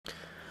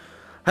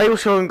Hey,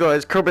 what's going on,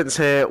 guys? Crobbins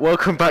here.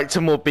 Welcome back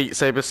to more Beat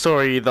Saber.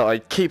 Sorry that I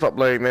keep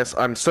uploading this.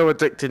 I'm so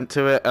addicted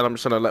to it, and I'm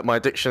just gonna let my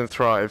addiction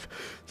thrive.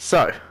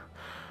 So,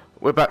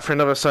 we're back for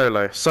another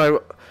solo.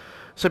 So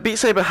Beat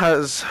Saber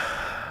has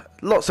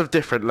lots of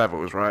different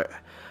levels, right?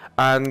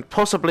 And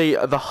possibly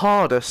the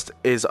hardest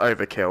is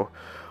Overkill.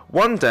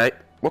 One day,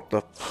 what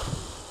the?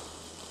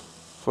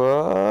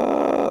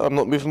 I'm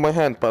not moving my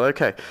hand, but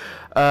okay.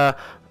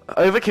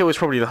 Overkill is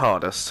probably the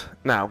hardest.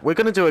 Now, we're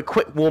going to do a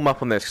quick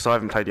warm-up on this because I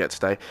haven't played yet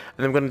today. And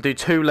then we're going to do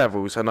 2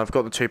 levels, and I've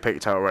got the 2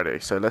 picked out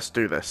already. So let's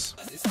do this.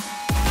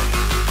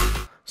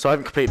 So I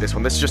haven't completed this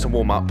one. This is just a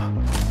warm-up.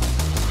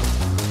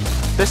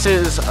 This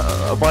is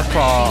by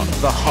far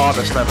the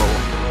hardest level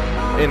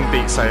in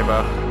Beat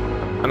Saber.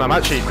 And I'm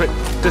actually quite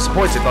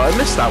disappointed that I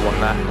missed that one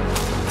there.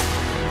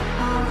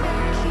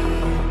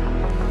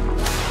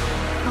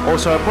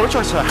 Also, I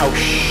apologise for how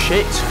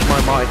shit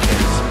my mic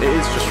is. It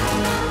is just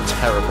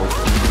terrible.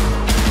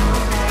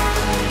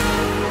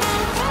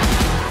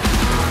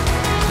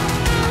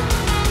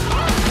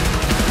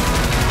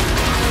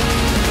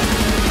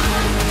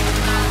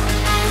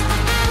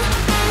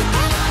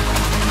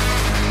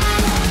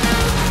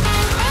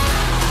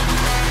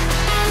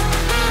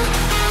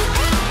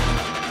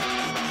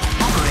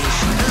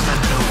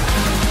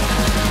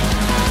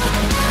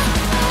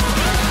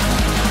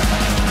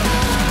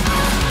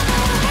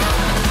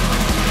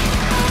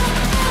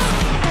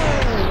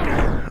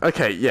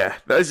 Okay, yeah,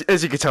 as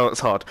you can tell, it's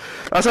hard.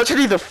 That's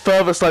actually the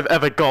furthest I've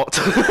ever got.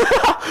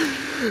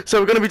 So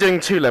we're going to be doing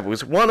 2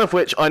 levels, one of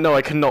which I know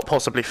I cannot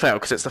possibly fail,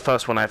 because it's the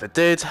first one I ever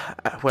did.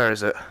 Where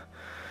is it?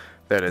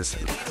 There it is.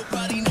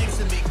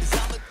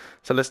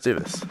 So let's do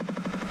this.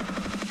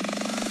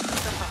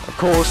 Of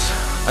course,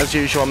 as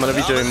usual, I'm going to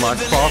be doing my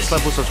fast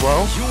levels as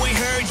well.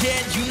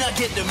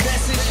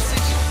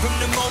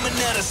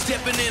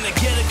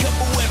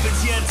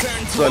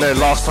 So I know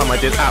last time I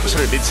did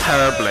absolutely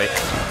terribly.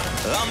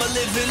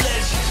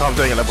 So I'm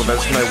doing a level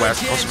there's no way I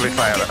could possibly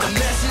fail it.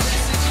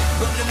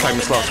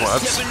 Famous last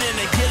words.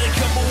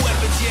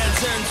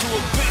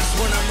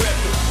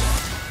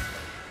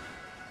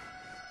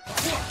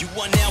 You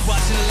are now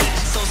watching the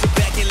legend, so sit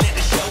back and let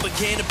the show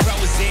begin. The pro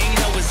is in,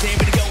 no it's in,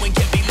 but go and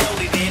get me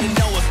loaded in. And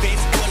no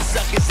offense, for the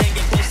suckers ain't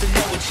get close to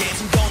no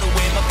chance. I'm gonna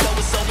win, my flow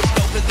is so much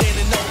doper than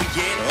an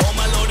again. Oh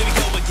my lord, here we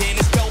go again,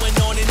 it's going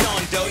on and on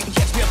though. You can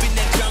catch me up in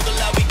that jungle,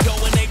 I'll be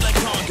going ape like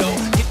Congo.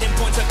 Hit them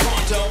points like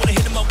Conto, wanna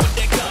hit them up with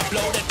that gun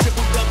blow. That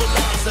triple double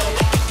Lonzo,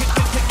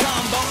 that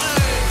combo.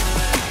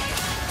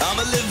 I'm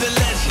a living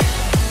legend,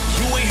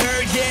 you ain't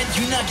heard yet,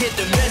 you not get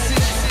the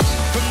message.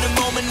 From the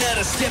moment that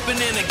I'm stepping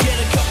in, I get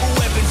a couple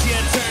weapons, yeah,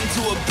 I turn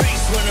to a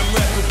beast when I'm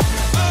rapping.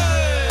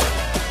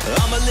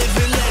 I'm a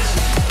living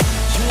legend,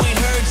 you ain't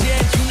heard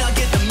yet, you not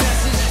get the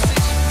message.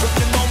 From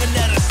the moment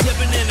that I'm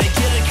stepping in, I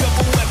get a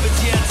couple weapons,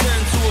 yeah, I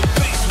turn to a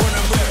beast when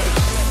I'm rapping.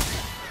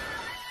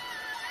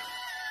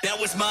 Now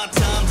it's my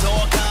time,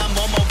 dog, I'm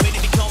on my way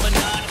to become an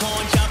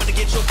icon. Jumping to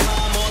get your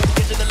climb on, to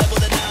get to the level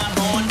that I'm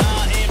on.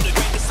 I am the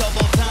greatest of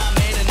all time,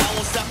 man, and I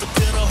won't stop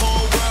until the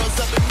whole world's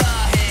up in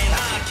my hand.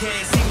 I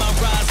can't see my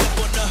rise up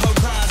on the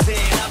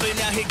horizon. I've been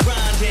out here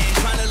grinding,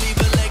 trying to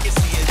leave a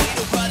legacy. And ain't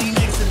nobody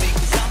next to me,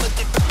 cause I'm a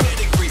different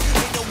pedigree.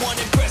 Ain't no one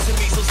impressing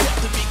me, so step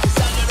to me, cause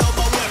I got all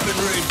my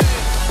weaponry.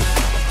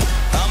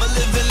 I'm a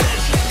living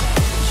legend,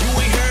 you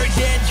ain't heard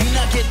yet, you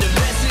not get the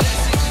message.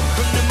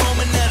 From the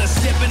moment that I'm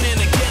stepping in,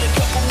 I get a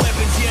couple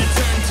weapons, yeah, I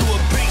turn to a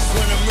beast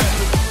when I'm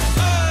rapping.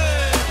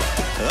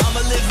 I'm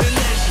a living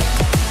legend,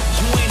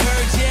 you ain't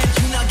heard yet,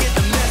 you not get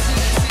the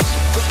message.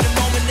 From the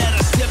moment that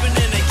I'm stepping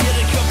in, I get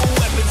a couple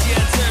weapons, yeah,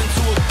 I turn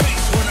to a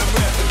beast when I'm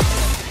rapping.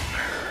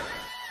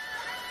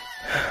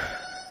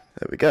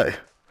 There we go.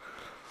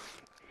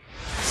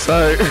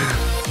 So,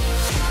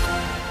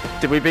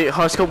 did we beat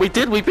high score? We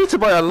did, we beat it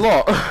by a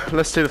lot.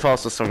 Let's do the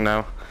fastest song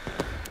now.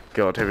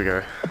 God, here we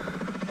go.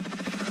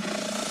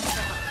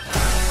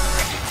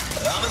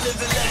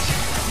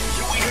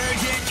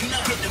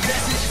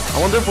 I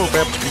wonder if we'll be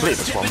able to complete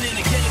this one.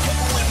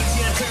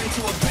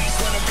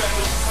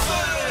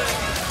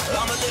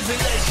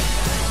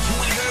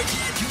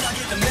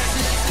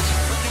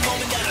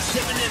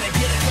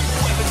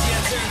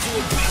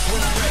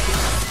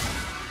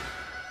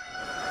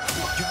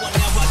 You want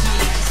now watching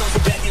the legends, so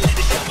sit back and let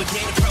the show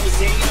begin. The pro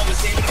is in, no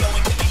it's in, go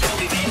and get me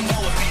loaded in.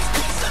 No offense,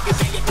 for the suckers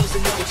ain't get close to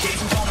no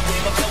chance. I'm gonna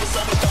win, my flow is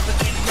so much doper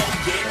than an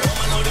again. Oh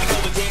my lord, here we go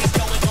again, it's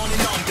going on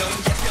and on, go. You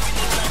catch me up in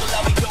that jungle,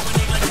 I'll be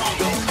going in like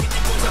Congo. Hit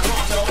them boys like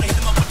Conto, wanna hit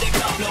them up with that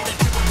combo. That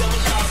triple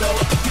double Lonzo,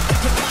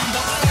 that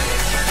combo.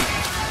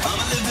 I'm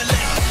a living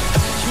legend,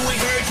 you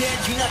ain't heard yet,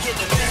 you not get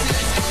the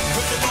message.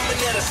 From the moment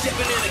that I'm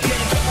stepping in, I get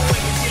a couple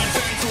weapons, yeah, I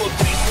turn to a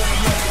beast when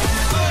I'm rapping.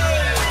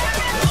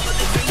 I'm a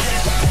living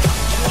legend,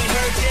 you ain't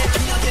heard yet,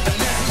 you not get the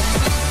message.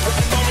 From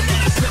the moment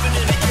that I'm stepping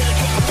in, I get a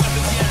couple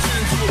weapons, yeah, I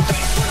turn to a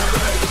beast when I'm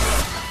rapping.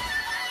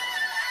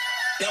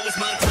 Now it's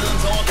my time,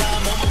 dog,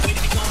 I'm on my way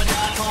to become an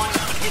icon.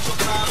 Trying to get your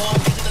climb on,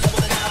 get to the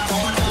level that I'm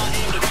on. I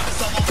am the greatest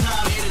of all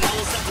time, and I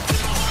won't stop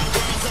until the whole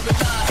world's up in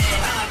my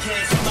hand. I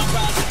can't see my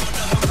rise up on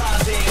the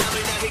horizon. I've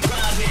been out here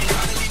grinding,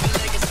 trying to leave a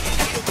legacy.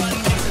 Ain't nobody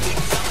next to me,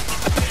 cause I'm a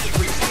different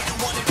pedigree.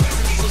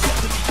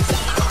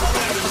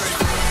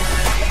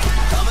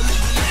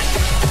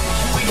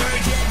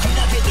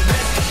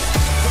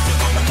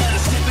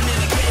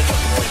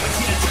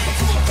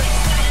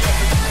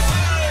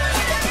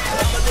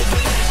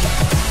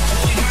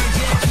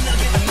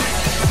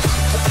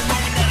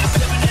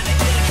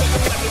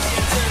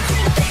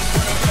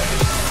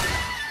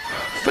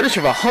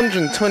 finished with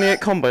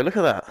 128 combo, look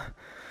at that.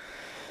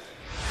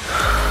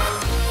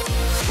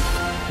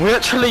 We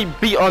actually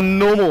beat our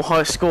normal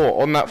high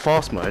score on that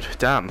fast mode,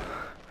 damn.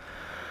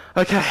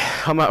 Okay,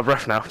 I'm out of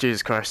breath now,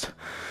 Jesus Christ.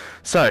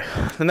 So,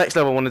 the next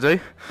level I want to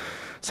do,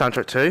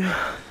 soundtrack 2,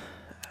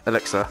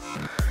 Elixir.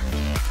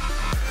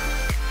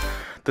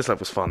 This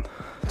level's fun.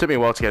 Took me a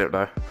while to get it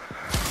though.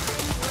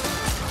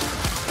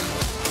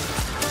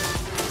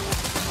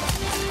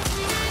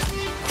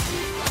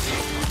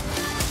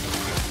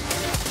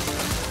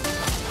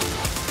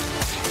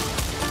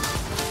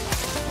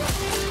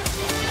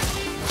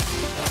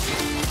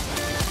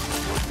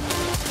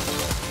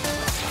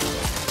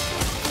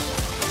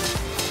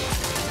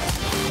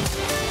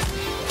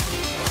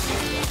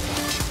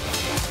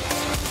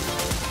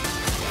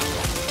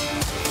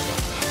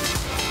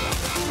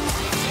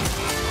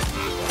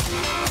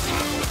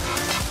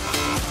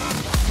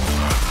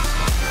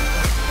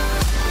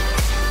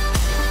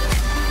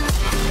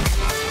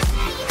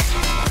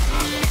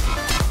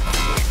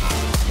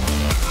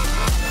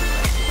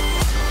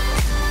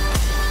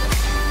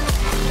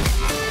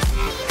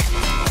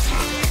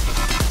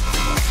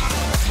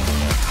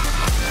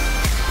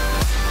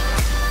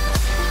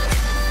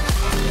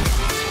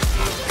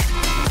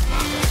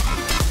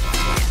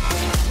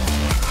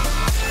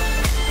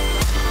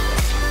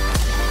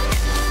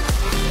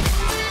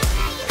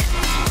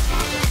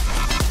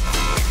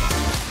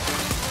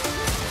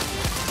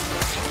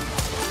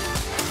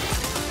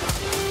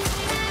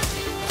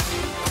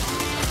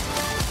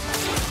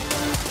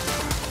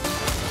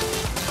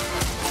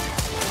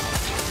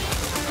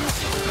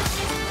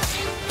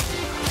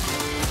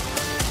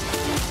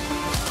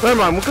 Never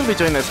mind, we're going to be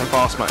doing this in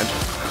fast mode.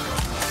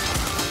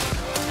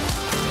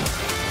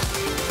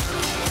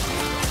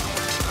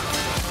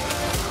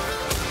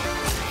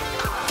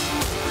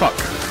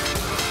 Fuck.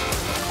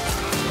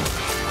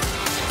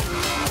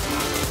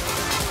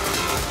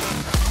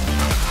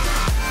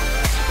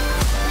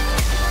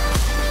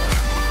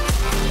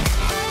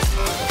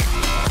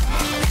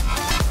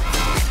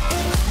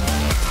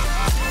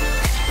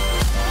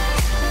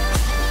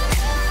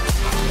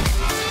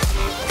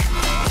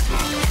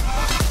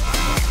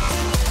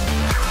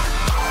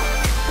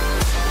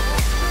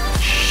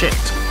 Shit.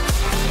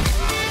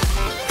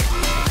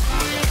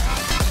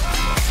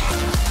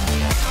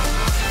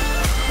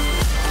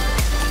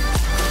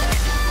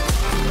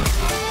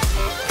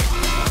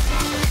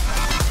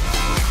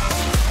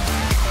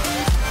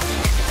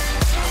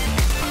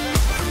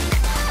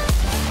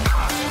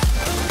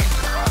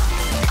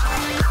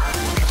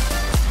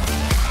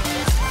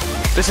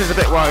 This is a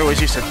bit where I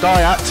always used to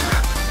die at.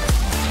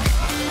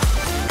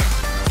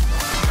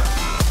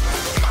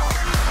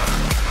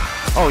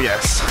 Oh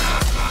yes.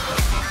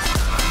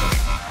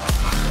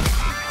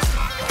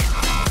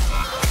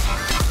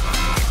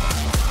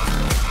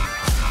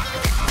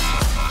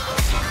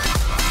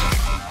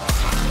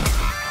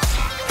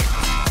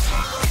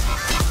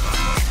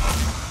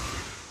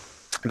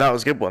 That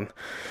was a good one.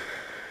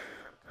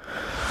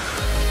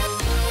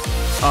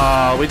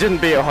 We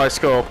didn't beat a high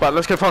score, but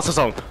let's go past the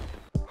song.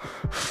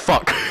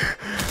 Fuck.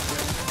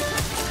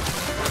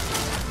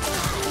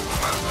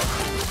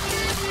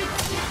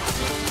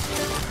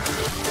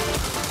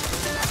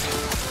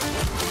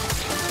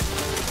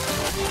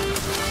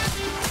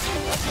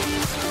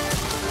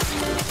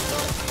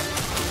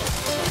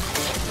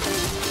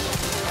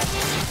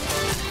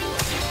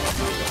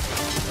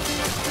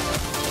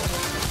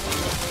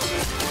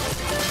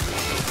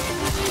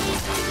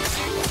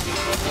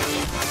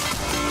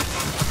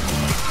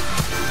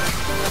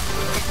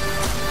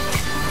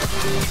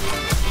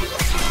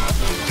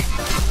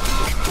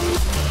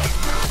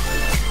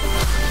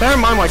 Bear in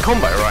mind my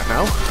combo right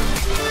now.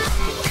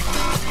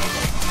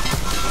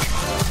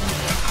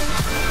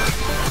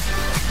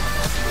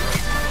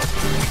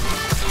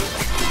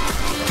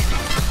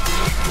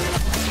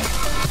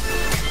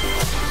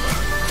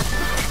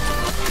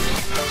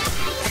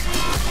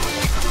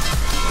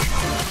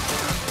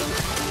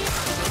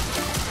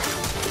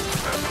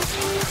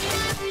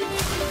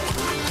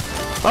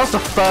 That was the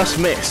first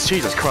miss,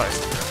 Jesus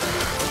Christ.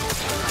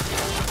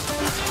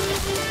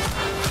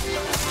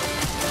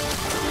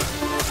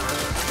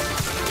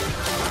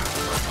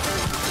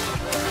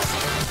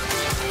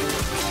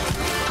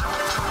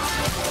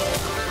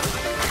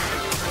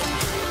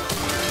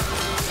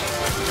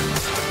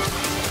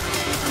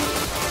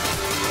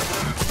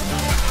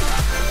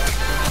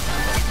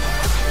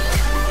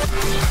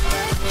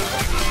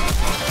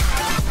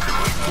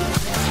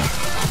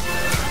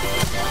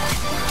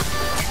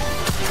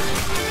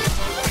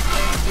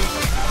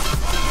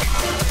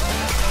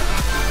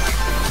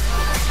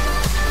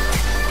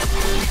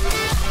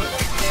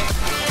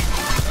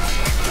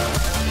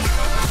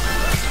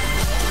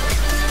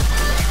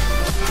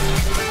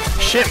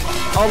 Shit,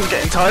 I'm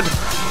getting tired.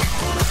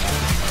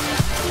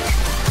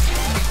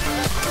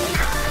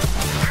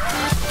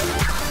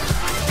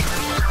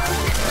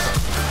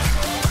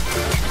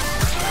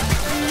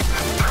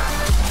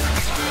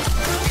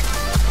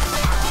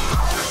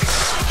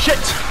 Shit!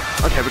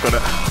 Okay, we got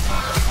it.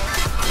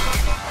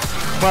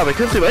 Wow, we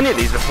couldn't do any of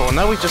these before,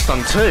 now we've just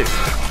done 2.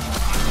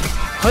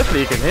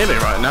 Hopefully you can hear me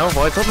right now,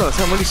 but doesn't that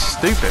sound really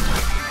stupid?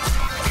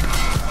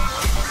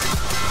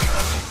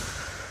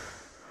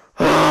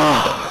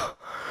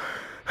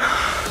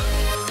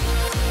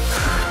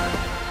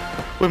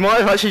 We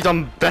might have actually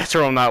done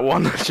better on that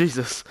one.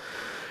 Jesus.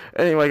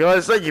 Anyway,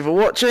 guys, thank you for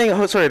watching.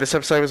 Oh, sorry, this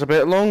episode was a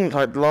bit long.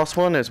 Like the last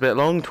one, it was a bit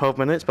long, 12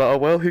 minutes, but oh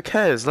well, who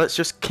cares? Let's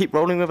just keep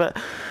rolling with it.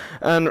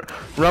 And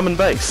rum and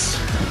bass.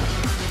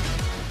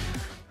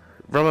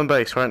 Rum and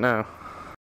bass right now.